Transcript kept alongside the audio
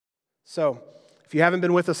So, if you haven't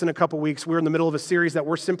been with us in a couple weeks, we're in the middle of a series that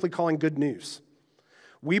we're simply calling Good News.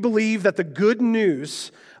 We believe that the good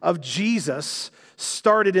news of Jesus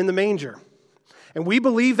started in the manger. And we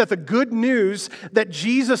believe that the good news that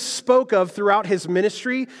Jesus spoke of throughout his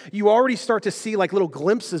ministry, you already start to see like little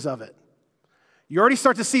glimpses of it. You already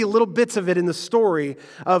start to see little bits of it in the story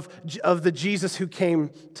of the Jesus who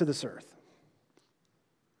came to this earth.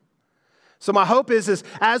 So my hope is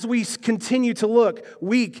as we continue to look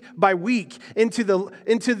week by week into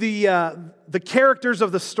the characters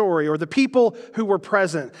of the story or the people who were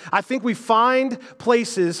present, I think we find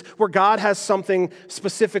places where God has something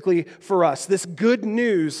specifically for us. This good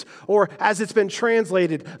news, or as it's been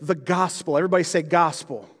translated, the gospel. Everybody say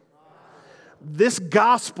gospel. This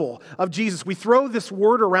gospel of Jesus, we throw this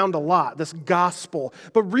word around a lot, this gospel,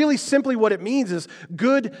 but really simply what it means is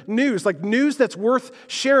good news, like news that's worth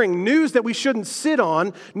sharing, news that we shouldn't sit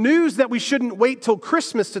on, news that we shouldn't wait till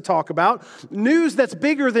Christmas to talk about, news that's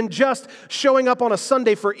bigger than just showing up on a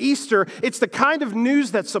Sunday for Easter. It's the kind of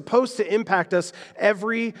news that's supposed to impact us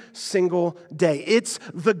every single day. It's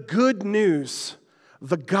the good news,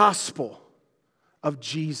 the gospel of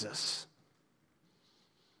Jesus.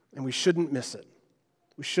 And we shouldn't miss it.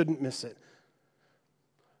 We shouldn't miss it.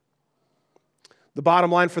 The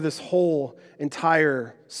bottom line for this whole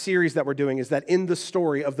entire series that we're doing is that in the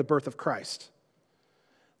story of the birth of Christ,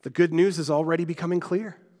 the good news is already becoming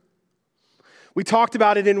clear. We talked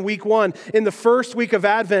about it in week 1. In the first week of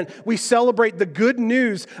Advent, we celebrate the good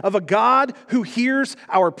news of a God who hears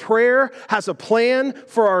our prayer, has a plan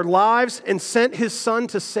for our lives, and sent his son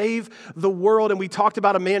to save the world. And we talked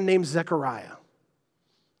about a man named Zechariah.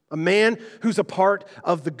 A man who's a part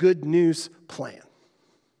of the good news plan.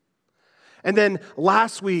 And then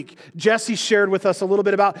last week, Jesse shared with us a little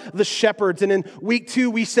bit about the shepherds. And in week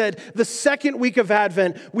 2, we said the second week of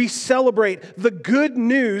Advent, we celebrate the good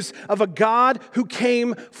news of a God who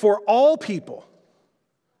came for all people.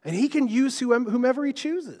 And he can use whomever he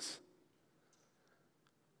chooses.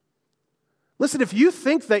 Listen, if you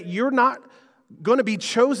think that you're not going to be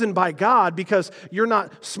chosen by God because you're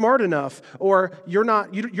not smart enough or you're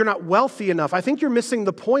not wealthy enough, I think you're missing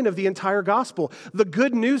the point of the entire gospel. The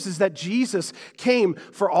good news is that Jesus came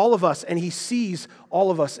for all of us and he sees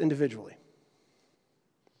all of us individually.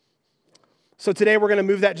 So today we're going to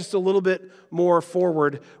move that just a little bit more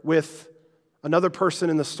forward with another person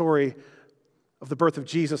in the story of the birth of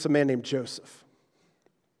Jesus, a man named Joseph.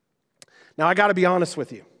 Now I got to be honest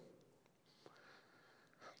with you.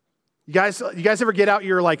 You guys ever get out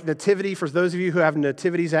your nativity, for those of you who have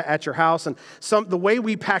nativities at your house? And the way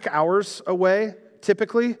we pack ours away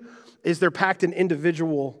typically is they're packed in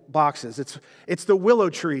individual boxes. It's the Willow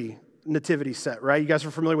Tree nativity set, right? You guys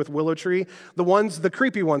are familiar with Willow Tree? The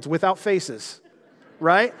creepy ones without faces,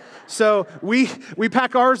 right? So we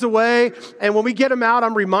pack ours away, and when we get them out,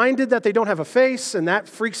 I'm reminded that they don't have a face, and that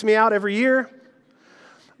freaks me out every year.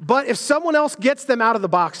 But if someone else gets them out of the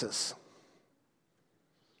boxes,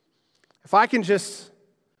 if I can just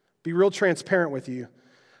be real transparent with you,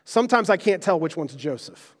 sometimes I can't tell which one's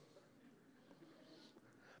Joseph.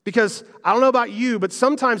 Because I don't know about you, but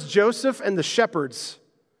sometimes Joseph and the shepherds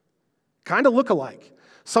kind of look alike.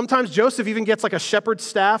 Sometimes Joseph even gets like a shepherd's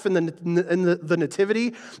staff in the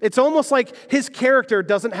nativity. It's almost like his character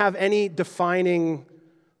doesn't have any defining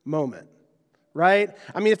moment, right?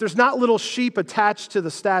 I mean, if there's not little sheep attached to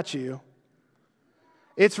the statue,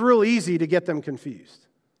 it's real easy to get them confused.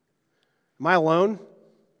 Am I alone?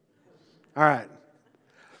 All right.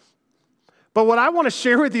 But what I want to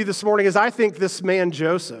share with you this morning is I think this man,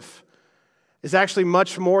 Joseph, is actually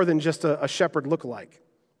much more than just a shepherd lookalike.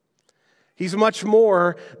 He's much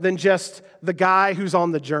more than just the guy who's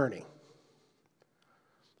on the journey.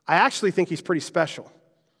 I actually think he's pretty special.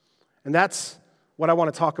 And that's what I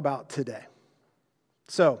want to talk about today.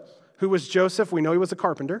 So, who was Joseph? We know he was a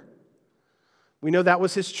carpenter. We know that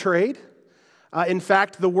was his trade. In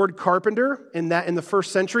fact, the word carpenter in the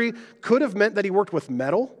first century could have meant that he worked with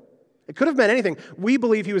metal. It could have meant anything. We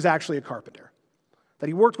believe he was actually a carpenter, that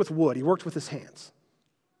he worked with wood, he worked with his hands.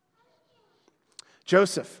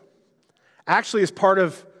 Joseph actually is part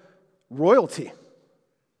of royalty.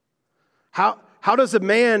 How does a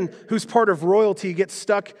man who's part of royalty get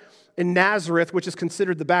stuck in Nazareth, which is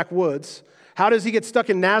considered the backwoods? How does he get stuck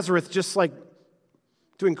in Nazareth just like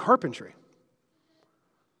doing carpentry?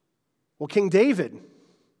 Well, King David,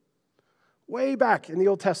 way back in the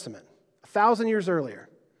Old Testament, 1,000 years earlier,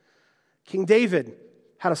 King David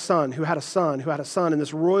had a son who had a son who had a son, and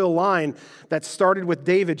this royal line that started with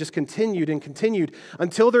David just continued and continued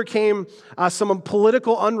until there came some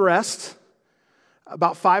political unrest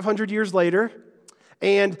about 500 years later,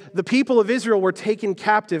 And the people of Israel were taken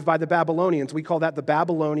captive by the Babylonians. We call that the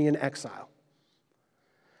Babylonian exile.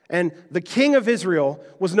 And the king of Israel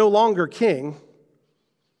was no longer king.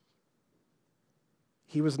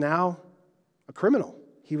 He was now a criminal.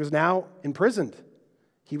 He was now imprisoned.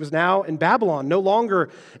 He was now in Babylon, no longer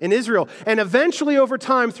in Israel. And eventually, over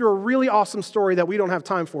time, through a really awesome story that we don't have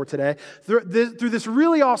time for today, through this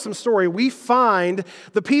really awesome story, we find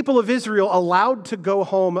the people of Israel allowed to go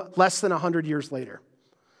home less than 100 years later.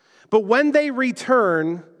 But when they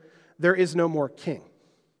return, there is no more king.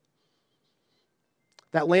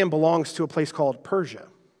 That land belongs to a place called Persia,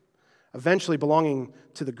 eventually belonging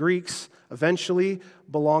to the Greeks, eventually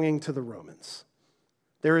belonging to the Romans.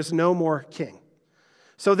 There is no more king.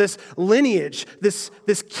 So this lineage, this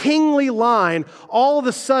kingly line, all of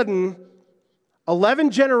a sudden,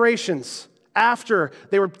 11 generations after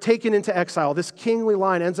they were taken into exile, this kingly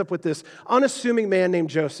line ends up with this unassuming man named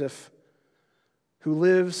Joseph who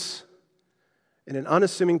lives in an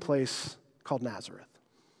unassuming place called Nazareth.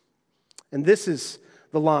 And this is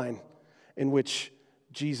the line in which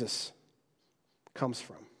Jesus comes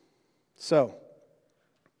from. So,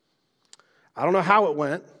 I don't know how it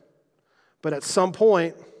went, but at some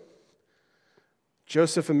point,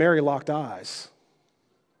 Joseph and Mary locked eyes.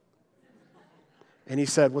 And he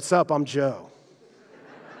said, "What's up? I'm Joe."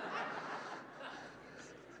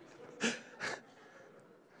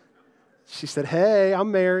 She said, "Hey,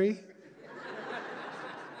 I'm Mary."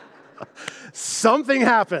 Something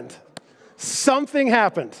happened. Something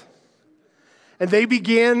happened. And they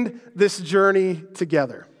began this journey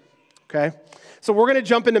together. Okay? So we're going to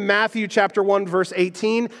jump into Matthew chapter 1, verse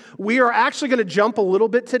 18. We are actually going to jump a little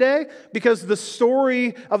bit today because the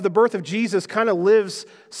story of the birth of Jesus kind of lives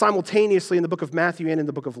simultaneously in the book of Matthew and in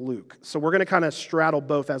the book of Luke. So we're going to kind of straddle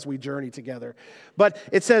both as we journey together. But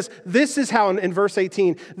it says, this is how, in verse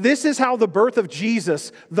 18, this is how the birth of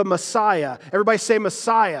Jesus, the Messiah. Everybody say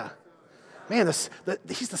Messiah. Man,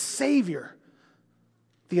 he's the Savior.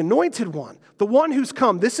 The anointed one, the one who's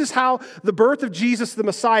come. This is how the birth of Jesus, the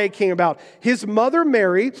Messiah, came about. His mother,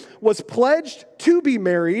 Mary, was pledged to be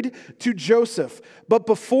married to Joseph. But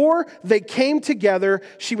before they came together,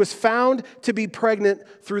 she was found to be pregnant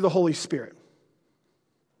through the Holy Spirit.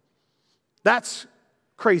 That's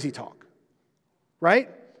crazy talk, right?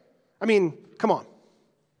 I mean, come on.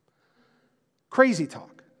 Crazy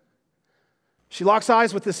talk. She locks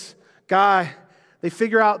eyes with this guy. They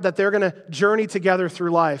figure out that they're going to journey together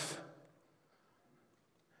through life.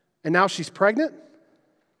 And now she's pregnant?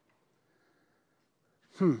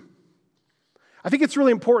 I think it's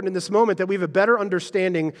really important in this moment that we have a better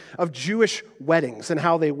understanding of Jewish weddings and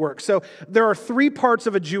how they work. So there are three parts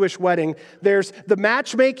of a Jewish wedding. There's the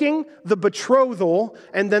matchmaking, the betrothal,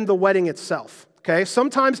 and then the wedding itself. Okay,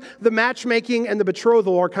 sometimes the matchmaking and the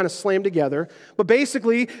betrothal are kind of slammed together. But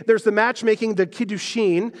basically, there's the matchmaking, the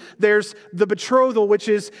kiddushin. There's the betrothal, which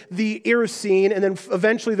is the irusin. And then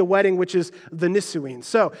eventually the wedding, which is the nisuin.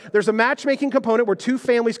 So there's a matchmaking component where two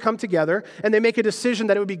families come together and they make a decision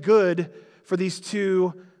that it would be good for these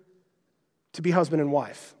two to be husband and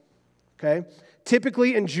wife. Okay?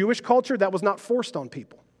 Typically in Jewish culture, that was not forced on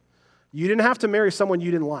people. You didn't have to marry someone you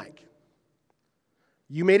didn't like.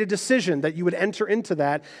 You made a decision that you would enter into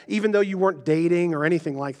that, even though you weren't dating or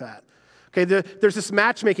anything like that. Okay, there's this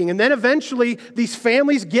matchmaking. And then eventually, these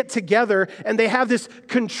families get together and they have this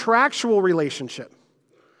contractual relationship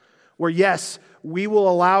where, yes, we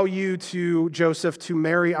will allow you to, Joseph, to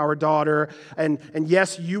marry our daughter. And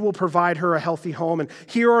yes, you will provide her a healthy home. And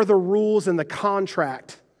here are the rules in the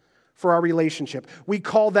contract for our relationship. We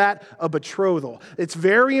call that a betrothal. It's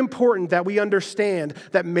very important that we understand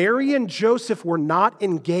that Mary and Joseph were not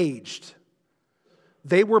engaged.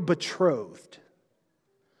 They were betrothed.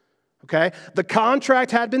 Okay? The contract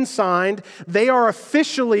had been signed. They are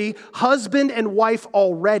officially husband and wife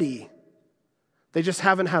already. They just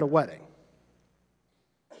haven't had a wedding.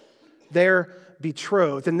 They're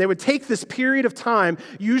betrothed. And they would take this period of time,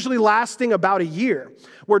 usually lasting about a year,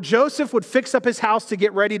 where Joseph would fix up his house to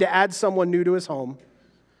get ready to add someone new to his home.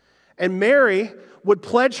 And Mary would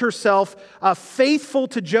pledge herself faithful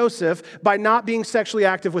to Joseph by not being sexually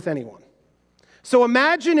active with anyone. So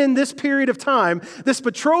imagine in this period of time, this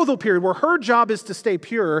betrothal period where her job is to stay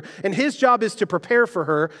pure and his job is to prepare for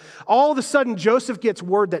her, all of a sudden Joseph gets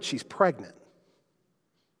word that she's pregnant.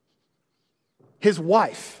 His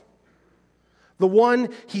wife, the one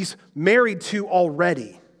he's married to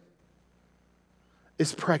already,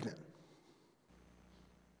 is pregnant.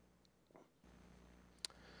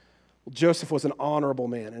 Well, Joseph was an honorable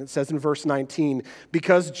man, and it says in verse 19,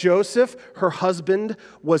 because Joseph, her husband,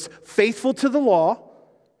 was faithful to the law,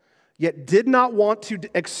 yet did not want to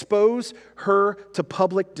expose her to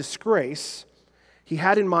public disgrace, he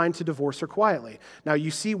had in mind to divorce her quietly. Now, you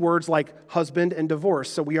see words like husband and divorce,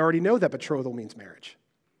 so we already know that betrothal means marriage,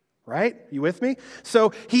 right? You with me?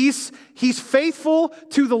 So he's faithful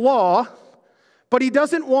to the law, but he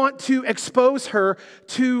doesn't want to expose her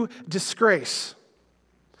to disgrace.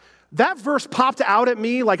 That verse popped out at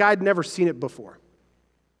me like I'd never seen it before.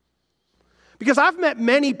 Because I've met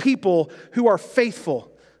many people who are faithful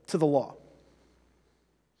to the law.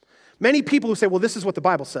 Many people who say, well, this is what the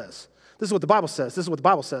Bible says. This is what the Bible says. This is what the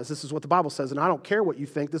Bible says. This is what the Bible says. And I don't care what you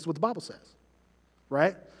think. This is what the Bible says.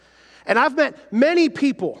 Right? And I've met many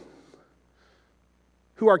people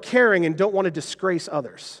who are caring and don't want to disgrace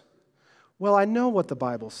others. Well, I know what the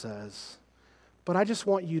Bible says, but I just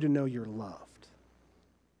want you to know you're loved.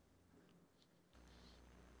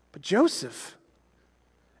 But Joseph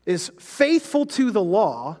is faithful to the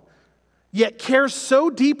law, yet cares so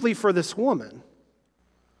deeply for this woman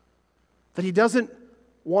that he doesn't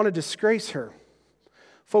want to disgrace her.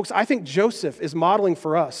 Folks, I think Joseph is modeling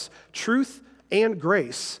for us truth and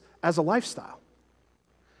grace as a lifestyle.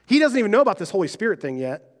 He doesn't even know about this Holy Spirit thing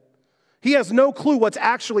yet. He has no clue what's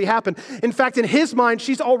actually happened. In fact, in his mind,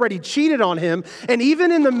 she's already cheated on him. And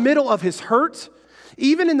even in the middle of his hurt,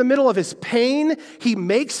 even in the middle of his pain, he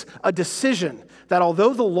makes a decision that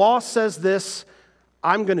although the law says this,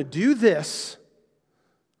 I'm going to do this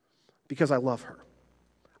because I love her.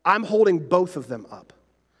 I'm holding both of them up.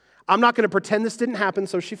 I'm not going to pretend this didn't happen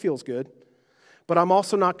so she feels good, but I'm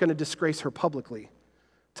also not going to disgrace her publicly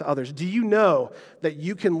to others. Do you know that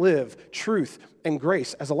you can live truth and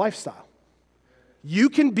grace as a lifestyle? You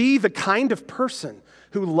can be the kind of person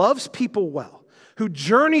who loves people well, who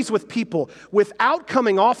journeys with people without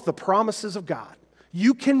coming off the promises of God.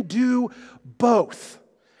 You can do both,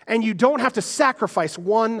 and you don't have to sacrifice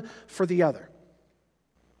one for the other.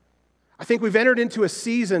 I think we've entered into a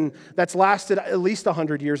season that's lasted at least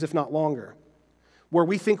 100 years, if not longer, where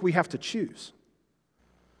we think we have to choose.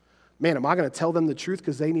 Man, am I going to tell them the truth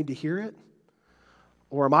because they need to hear it?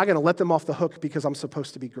 Or am I going to let them off the hook because I'm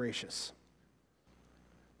supposed to be gracious?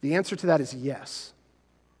 The answer to that is yes.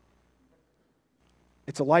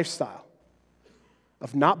 It's a lifestyle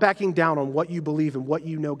of not backing down on what you believe and what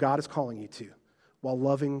you know God is calling you to while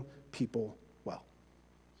loving people well.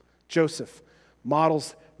 Joseph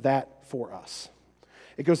models that for us.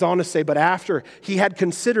 It goes on to say, but after he had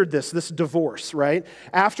considered this divorce, right?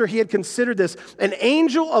 After he had considered this, an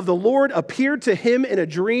angel of the Lord appeared to him in a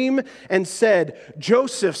dream and said,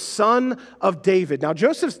 Joseph, son of David. Now,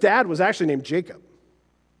 Joseph's dad was actually named Jacob.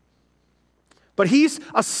 But he's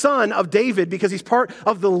a son of David because he's part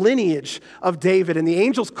of the lineage of David. And the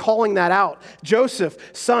angel's calling that out. Joseph,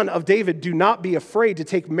 son of David, do not be afraid to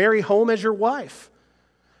take Mary home as your wife.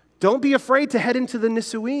 Don't be afraid to head into the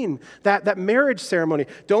Nisuin, that marriage ceremony.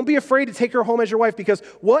 Don't be afraid to take her home as your wife because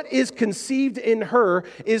what is conceived in her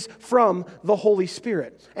is from the Holy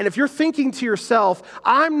Spirit. And if you're thinking to yourself,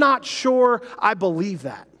 I'm not sure I believe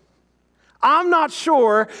that. I'm not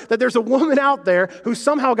sure that there's a woman out there who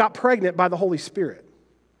somehow got pregnant by the Holy Spirit.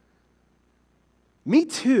 Me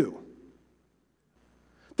too.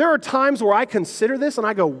 There are times where I consider this and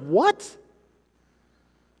I go, what?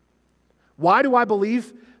 Why do I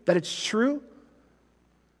believe that it's true?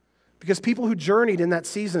 Because people who journeyed in that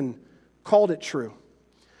season called it true.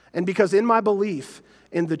 And because in my belief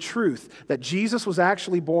in the truth that Jesus was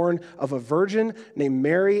actually born of a virgin named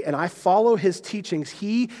Mary, and I follow his teachings,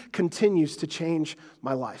 he continues to change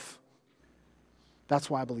my life. That's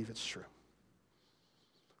why I believe it's true.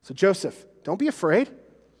 So Joseph, don't be afraid.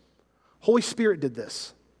 Holy Spirit did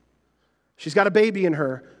this. She's got a baby in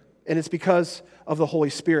her, and it's because of the Holy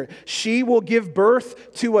Spirit. She will give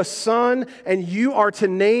birth to a son, and you are to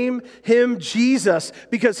name him Jesus,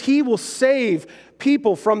 because he will save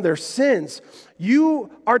people from their sins.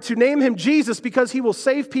 You are to name him Jesus because he will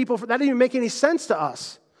save people. That didn't even make any sense to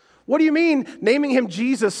us. What do you mean naming him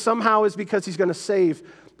Jesus somehow is because he's going to save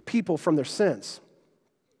people from their sins?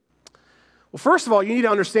 Well, first of all, you need to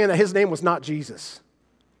understand that his name was not Jesus.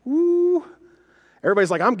 Woo.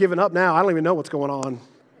 Everybody's like, I'm giving up now. I don't even know what's going on.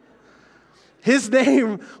 His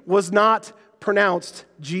name was not pronounced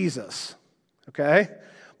Jesus, okay?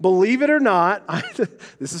 Believe it or not,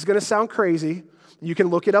 this is going to sound crazy. You can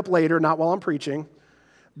look it up later, not while I'm preaching.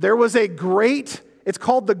 There was it's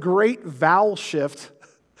called the Great Vowel Shift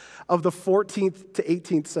of the 14th to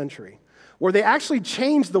 18th century, where they actually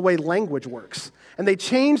changed the way language works. And they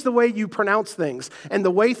changed the way you pronounce things and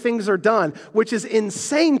the way things are done, which is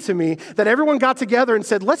insane to me that everyone got together and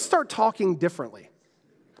said, let's start talking differently.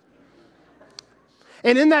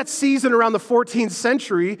 And in that season around the 14th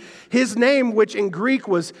century, his name, which in Greek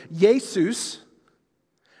was Jesus,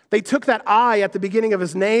 they took that I at the beginning of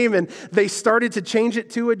his name and they started to change it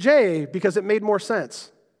to a J because it made more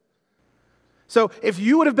sense. So if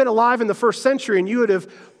you would have been alive in the first century and you would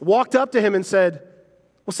have walked up to him and said,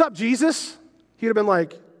 "What's up, Jesus?" He'd have been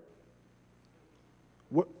like,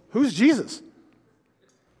 "Who's Jesus?"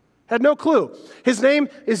 Had no clue. His name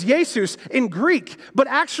is Jesus in Greek, but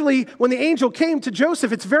actually when the angel came to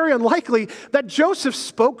Joseph, it's very unlikely that Joseph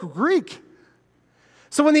spoke Greek.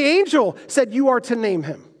 So when the angel said, "You are to name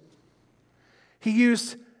him," he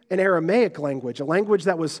used an Aramaic language, a language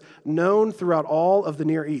that was known throughout all of the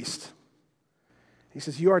Near East. He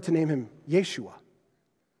says, "You are to name him Yeshua."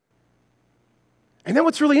 And then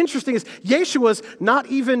what's really interesting is Yeshua is not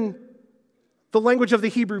even the language of the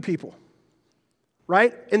Hebrew people,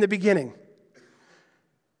 right? In the beginning.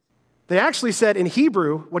 They actually said in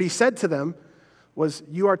Hebrew, what he said to them was,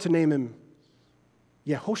 "You are to name him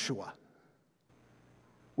Yehoshua,"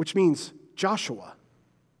 which means Joshua.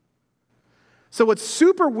 So what's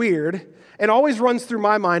super weird and always runs through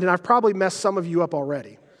my mind, and I've probably messed some of you up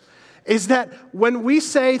already, is that when we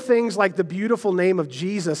say things like the beautiful name of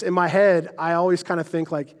Jesus, in my head, I always kind of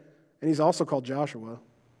think like, and he's also called Joshua.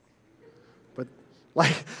 But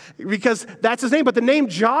like, because that's his name. But the name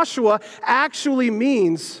Joshua actually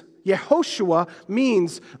means, Yehoshua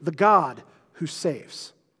means the God who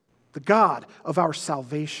saves, the God of our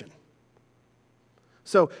salvation.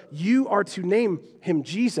 So you are to name him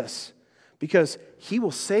Jesus because he will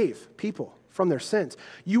save people from their sins.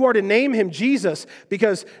 You are to name him Jesus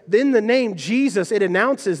because in the name Jesus, it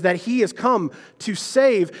announces that he has come to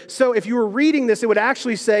save. So if you were reading this, it would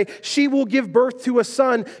actually say, "She will give birth to a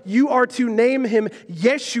son." You are to name him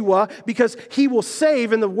Yeshua because he will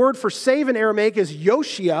save. And the word for save in Aramaic is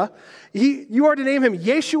Yoshia. You are to name him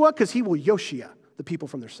Yeshua because he will Yoshia the people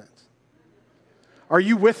from their sins. Are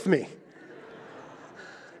you with me?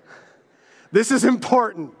 This is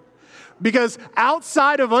important. Because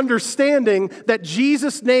outside of understanding that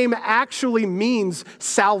Jesus' name actually means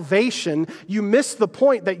salvation, you miss the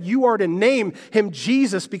point that you are to name him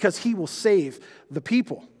Jesus because he will save the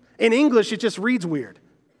people. In English, it just reads weird.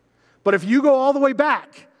 But if you go all the way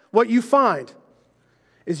back, what you find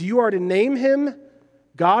is you are to name him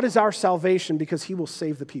God is our salvation because he will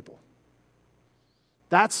save the people.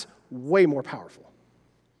 That's way more powerful.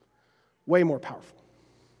 Way more powerful.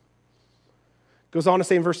 Goes on to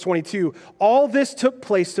say in verse 22, "All this took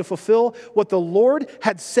place to fulfill what the Lord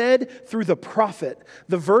had said through the prophet.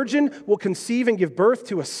 The virgin will conceive and give birth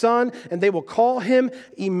to a son, and they will call him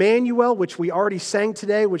Emmanuel," which we already sang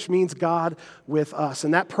today, which means God with us.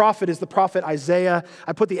 And that prophet is the prophet Isaiah.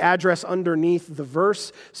 I put the address underneath the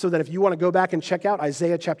verse so that if you want to go back and check out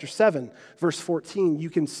Isaiah chapter 7, verse 14, you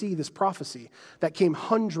can see this prophecy that came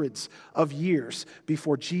hundreds of years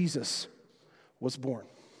before Jesus was born.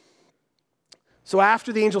 So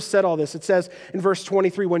after the angel said all this, it says in verse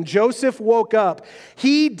 23, when Joseph woke up,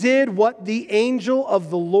 he did what the angel of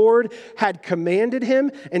the Lord had commanded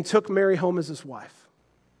him and took Mary home as his wife.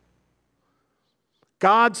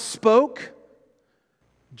 God spoke,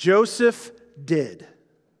 Joseph did.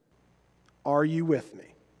 Are you with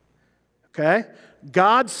me? Okay?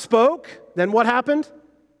 God spoke, then what happened?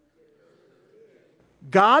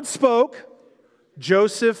 God spoke,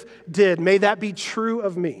 Joseph did. May that be true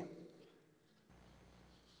of me.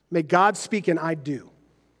 May God speak and I do.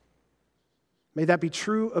 May that be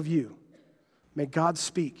true of you. May God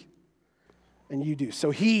speak and you do.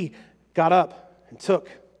 So he got up and took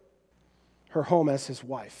her home as his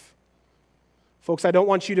wife. Folks, I don't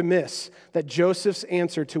want you to miss that Joseph's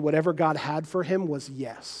answer to whatever God had for him was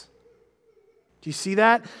yes. Do you see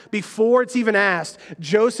that? Before it's even asked,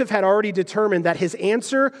 Joseph had already determined that his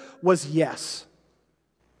answer was yes.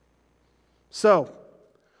 So,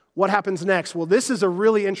 what happens next? Well, this is a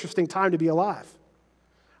really interesting time to be alive.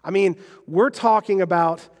 I mean, we're talking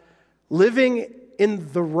about living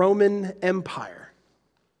in the Roman Empire,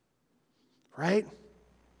 right?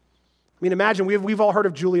 I mean, imagine, we've all heard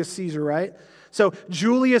of Julius Caesar, right? So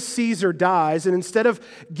Julius Caesar dies, and instead of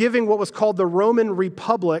giving what was called the Roman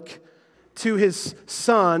Republic to his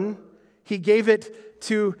son, he gave it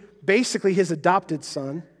to basically his adopted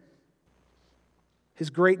son, his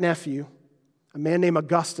great-nephew, a man named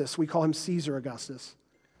Augustus. We call him Caesar Augustus.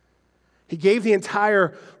 He gave the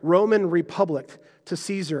entire Roman Republic to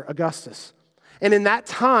Caesar Augustus. And in that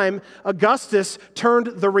time, Augustus turned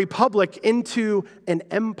the Republic into an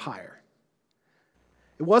empire.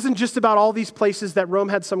 It wasn't just about all these places that Rome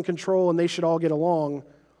had some control and they should all get along.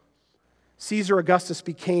 Caesar Augustus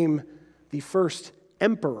became the first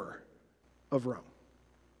emperor of Rome.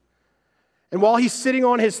 And while he's sitting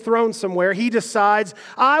on his throne somewhere, he decides,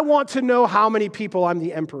 I want to know how many people I'm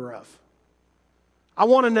the emperor of. I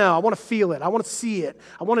want to know. I want to feel it. I want to see it.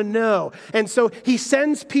 I want to know. And so he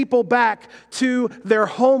sends people back to their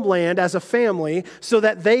homeland as a family so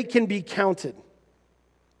that they can be counted.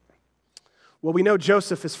 Well, we know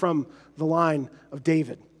Joseph is from the line of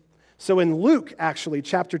David. So in Luke, actually,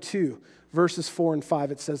 chapter 2, verses 4 and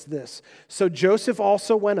 5, it says this. So Joseph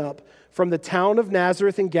also went up from the town of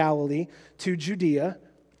Nazareth in Galilee to Judea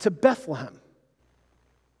to Bethlehem,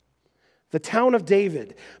 the town of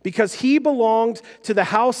David, because he belonged to the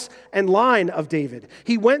house and line of David.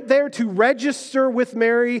 He went there to register with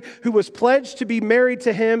Mary, who was pledged to be married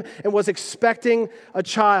to him and was expecting a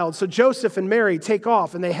child. So Joseph and Mary take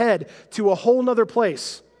off and they head to a whole nother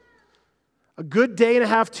place, a good day and a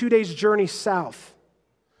half, 2 days journey south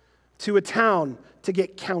to a town to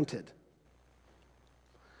get counted.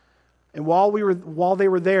 And while they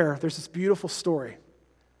were there, there's this beautiful story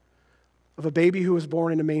of a baby who was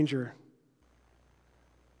born in a manger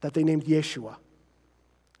that they named Yeshua,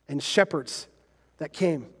 and shepherds that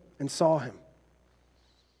came and saw him.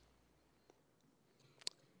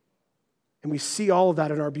 And we see all of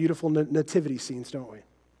that in our beautiful nativity scenes, don't we?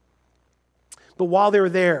 But while they were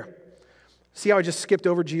there, see how I just skipped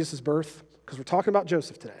over Jesus' birth? Because we're talking about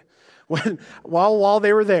Joseph today. While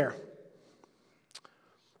they were there,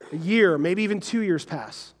 a year, maybe even 2 years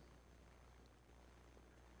pass.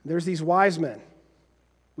 There's these wise men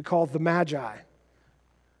we call the Magi,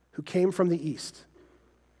 who came from the east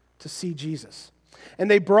to see Jesus.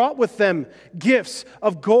 And they brought with them gifts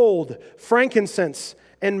of gold, frankincense,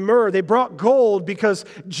 and myrrh. They brought gold because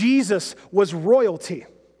Jesus was royalty.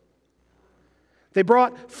 They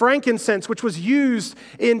brought frankincense, which was used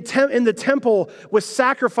in the temple with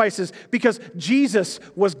sacrifices because Jesus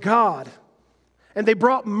was God. And they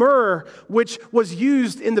brought myrrh, which was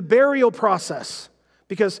used in the burial process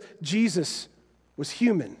because Jesus was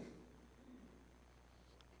human.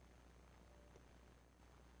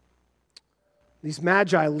 These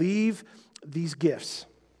magi leave these gifts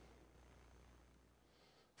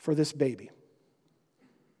for this baby.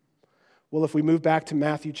 Well, if we move back to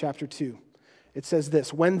Matthew chapter 2, it says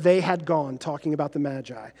this, when they had gone, talking about the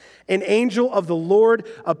Magi, an angel of the Lord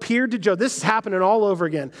appeared to Joseph. This is happening all over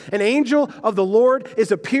again. An angel of the Lord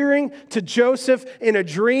is appearing to Joseph in a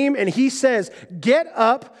dream, and he says, get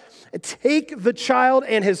up, take the child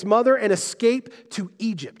and his mother, and escape to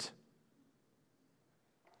Egypt.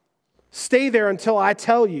 Stay there until I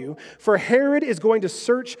tell you, for Herod is going to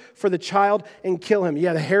search for the child and kill him.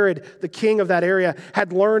 Yeah, Herod, the king of that area,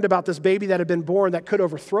 had learned about this baby that had been born that could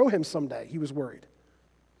overthrow him someday. He was worried.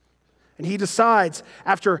 And he decides,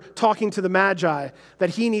 after talking to the Magi, that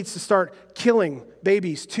he needs to start killing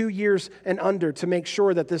babies 2 years and under to make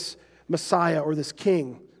sure that this Messiah or this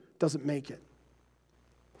king doesn't make it.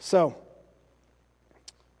 So,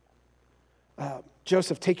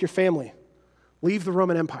 Joseph, take your family, leave the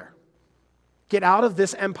Roman Empire. Get out of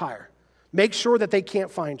this empire. Make sure that they can't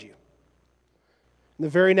find you. In the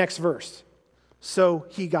very next verse, so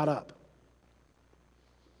he got up.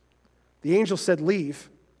 The angel said, leave.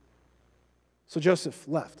 So Joseph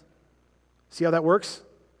left. See how that works?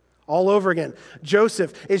 All over again.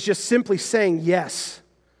 Joseph is just simply saying yes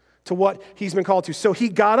to what he's been called to. So he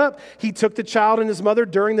got up, he took the child and his mother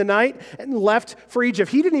during the night and left for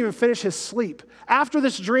Egypt. He didn't even finish his sleep. After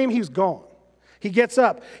this dream, he was gone. He gets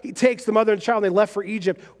up, he takes the mother and child, and they left for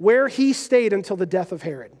Egypt, where he stayed until the death of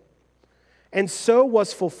Herod. And so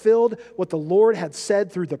was fulfilled what the Lord had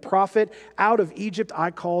said through the prophet, out of Egypt I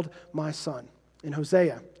called my son. In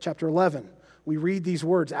Hosea chapter 11, we read these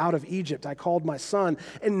words, out of Egypt I called my son.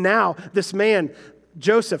 And now this man,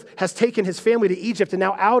 Joseph, has taken his family to Egypt, and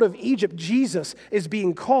now out of Egypt Jesus is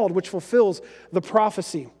being called, which fulfills the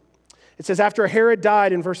prophecy. It says, after Herod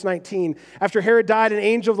died, in verse 19, after Herod died, an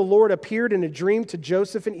angel of the Lord appeared in a dream to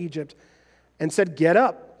Joseph in Egypt and said, get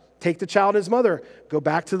up, take the child and his mother, go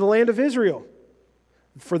back to the land of Israel.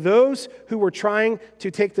 For those who were trying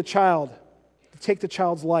to take the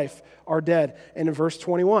child's life are dead. And in verse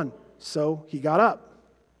 21, so he got up.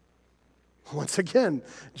 Once again,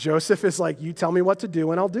 Joseph is like, you tell me what to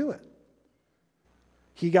do and I'll do it.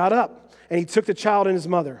 He got up and he took the child and his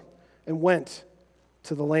mother and went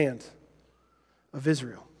to the land of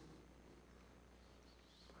Israel.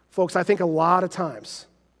 Folks, I think a lot of times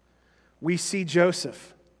we see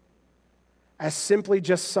Joseph as simply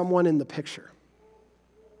just someone in the picture.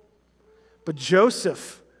 But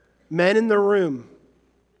Joseph, men in the room,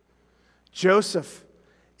 Joseph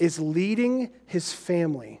is leading his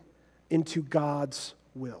family into God's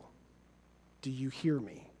will. Do you hear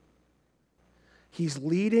me? He's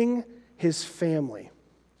leading his family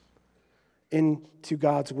into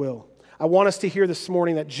God's will. I want us to hear this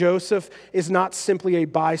morning that Joseph is not simply a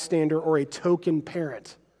bystander or a token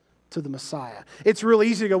parent to the Messiah. It's real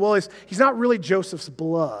easy to go, well, he's not really Joseph's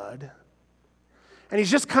blood. And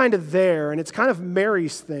he's just kind of there, and it's kind of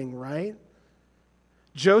Mary's thing, right?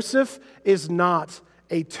 Joseph is not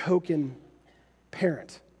a token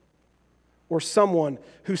parent or someone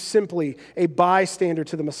who's simply a bystander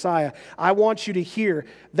to the Messiah. I want you to hear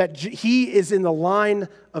that he is in the line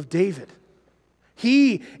of David.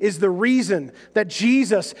 He is the reason that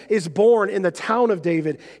Jesus is born in the town of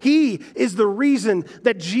David. He is the reason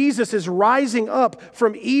that Jesus is rising up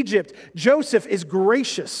from Egypt. Joseph is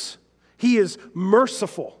gracious. He is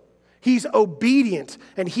merciful. He's obedient,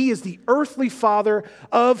 and he is the earthly father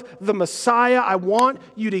of the Messiah. I want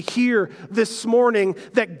you to hear this morning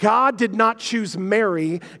that God did not choose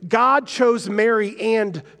Mary. God chose Mary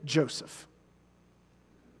and Joseph.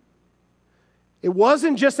 It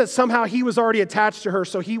wasn't just that somehow he was already attached to her,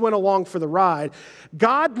 so he went along for the ride.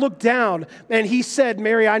 God looked down and he said,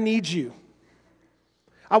 Mary, I need you.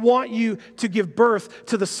 I want you to give birth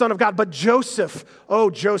to the Son of God. But Joseph, oh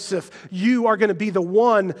Joseph, you are going to be the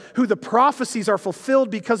one who the prophecies are fulfilled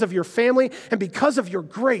because of your family and because of your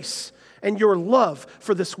grace and your love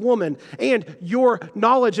for this woman and your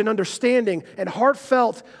knowledge and understanding and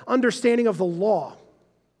heartfelt understanding of the law.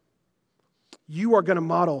 You are going to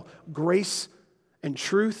model grace and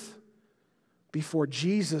truth before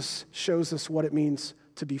Jesus shows us what it means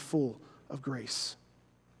to be full of grace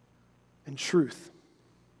and truth.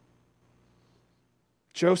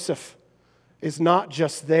 Joseph is not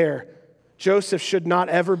just there. Joseph should not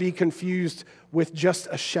ever be confused with just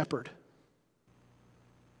a shepherd.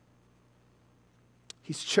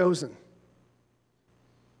 He's chosen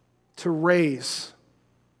to raise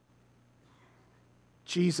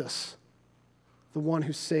Jesus, the one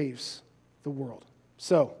who saves the world.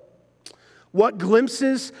 So, what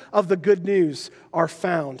glimpses of the good news are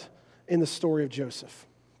found in the story of Joseph?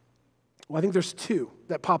 Well, I think there's two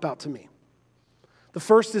that pop out to me. The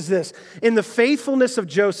first is this. In the faithfulness of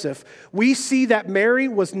Joseph, we see that Mary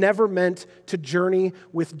was never meant to journey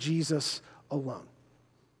with Jesus alone.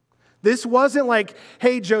 This wasn't like,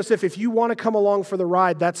 hey, Joseph, if you want to come along for the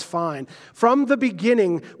ride, that's fine. From the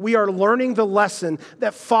beginning, we are learning the lesson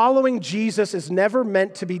that following Jesus is never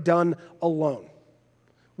meant to be done alone.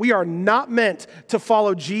 We are not meant to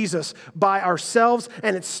follow Jesus by ourselves,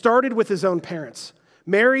 and it started with his own parents.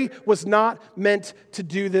 Mary was not meant to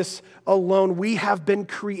do this alone. We have been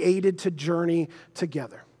created to journey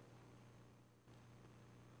together.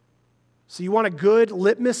 So you want a good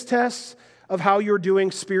litmus test of how you're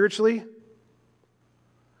doing spiritually?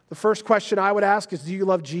 The first question I would ask is, do you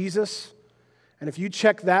love Jesus? And if you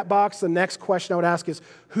check that box, the next question I would ask is,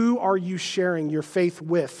 who are you sharing your faith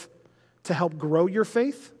with to help grow your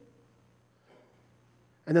faith?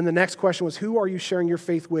 And then the next question was, who are you sharing your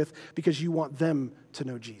faith with because you want them to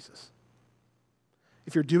know Jesus?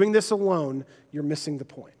 If you're doing this alone, you're missing the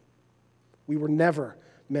point. We were never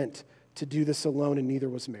meant to do this alone, and neither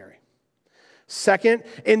was Mary. Second,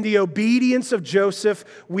 in the obedience of Joseph,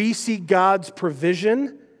 we see God's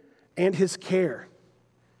provision and his care.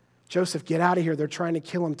 Joseph, get out of here. They're trying to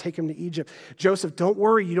kill him. Take him to Egypt. Joseph, don't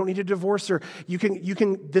worry. You don't need to divorce her. You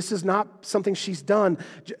can. This is not something she's done.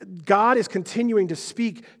 God is continuing to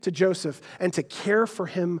speak to Joseph and to care for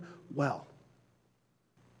him well.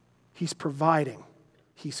 He's providing.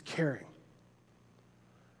 He's caring.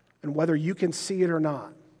 And whether you can see it or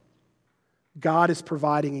not, God is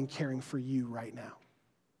providing and caring for you right now.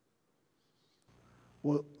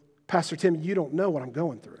 Well, Pastor Tim, you don't know what I'm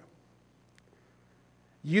going through.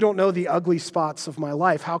 You don't know the ugly spots of my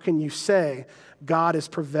life. How can you say God is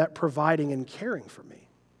providing and caring for me?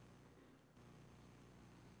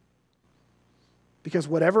 Because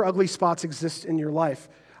whatever ugly spots exist in your life,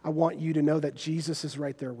 I want you to know that Jesus is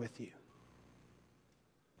right there with you.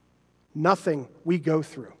 Nothing we go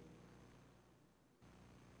through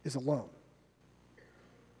is alone.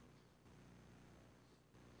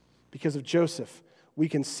 Because of Joseph, we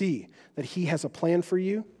can see that he has a plan for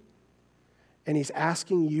you, and he's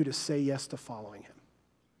asking you to say yes to following him.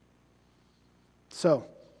 So,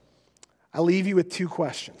 I'll leave you with two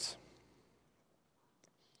questions.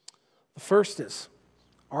 The first is,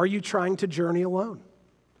 are you trying to journey alone?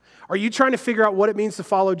 Are you trying to figure out what it means to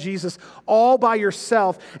follow Jesus all by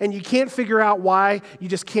yourself, and you can't figure out why you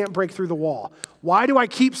just can't break through the wall? Why do I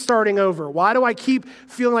keep starting over? Why do I keep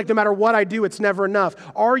feeling like no matter what I do, it's never enough?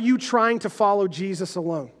 Are you trying to follow Jesus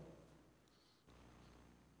alone?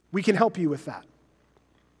 We can help you with that.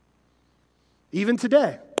 Even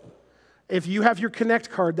today, if you have your Connect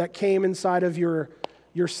card that came inside of your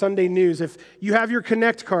your Sunday news, if you have your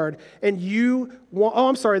Connect card and you want, oh,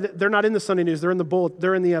 I'm sorry, they're not in the Sunday news, they're in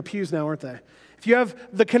the pews now, aren't they? If you have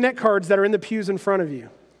the Connect cards that are in the pews in front of you,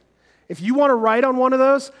 if you want to write on one of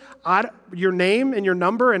those, your name and your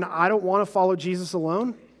number, and I don't want to follow Jesus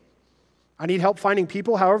alone, I need help finding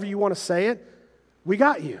people, however you want to say it, we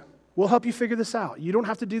got you. We'll help you figure this out. You don't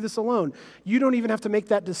have to do this alone. You don't even have to make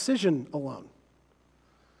that decision alone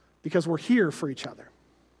because we're here for each other.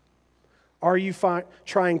 Are you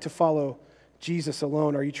trying to follow Jesus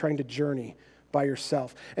alone? Are you trying to journey by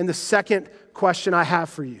yourself? And the second question I have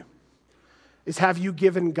for you is, have you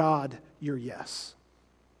given God your yes?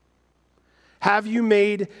 Have you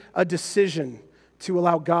made a decision to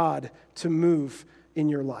allow God to move in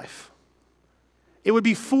your life? It would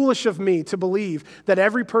be foolish of me to believe that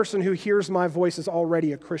every person who hears my voice is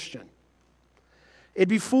already a Christian. It'd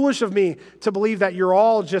be foolish of me to believe that you're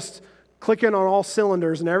all just clicking on all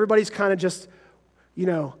cylinders and everybody's kind of just,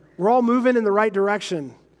 we're all moving in the right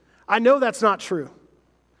direction. I know that's not true.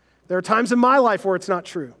 There are times in my life where it's not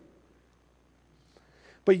true.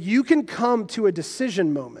 But you can come to a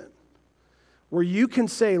decision moment where you can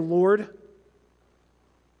say, Lord,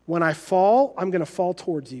 when I fall, I'm going to fall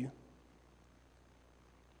towards you.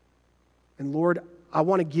 And Lord, I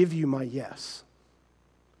want to give you my yes.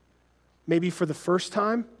 Maybe for the first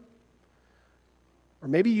time, or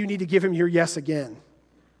maybe you need to give him your yes again,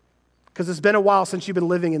 because it's been a while since you've been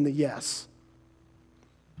living in the yes.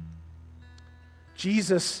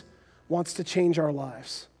 Jesus wants to change our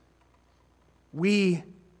lives. We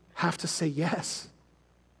have to say yes.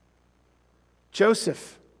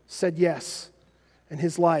 Joseph said yes, and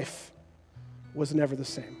his life was never the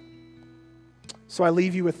same. So I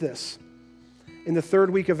leave you with this. In the third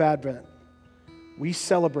week of Advent, we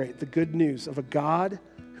celebrate the good news of a God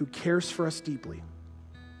who cares for us deeply,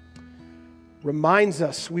 reminds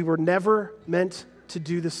us we were never meant to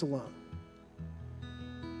do this alone,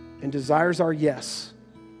 and desires our yes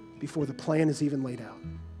before the plan is even laid out.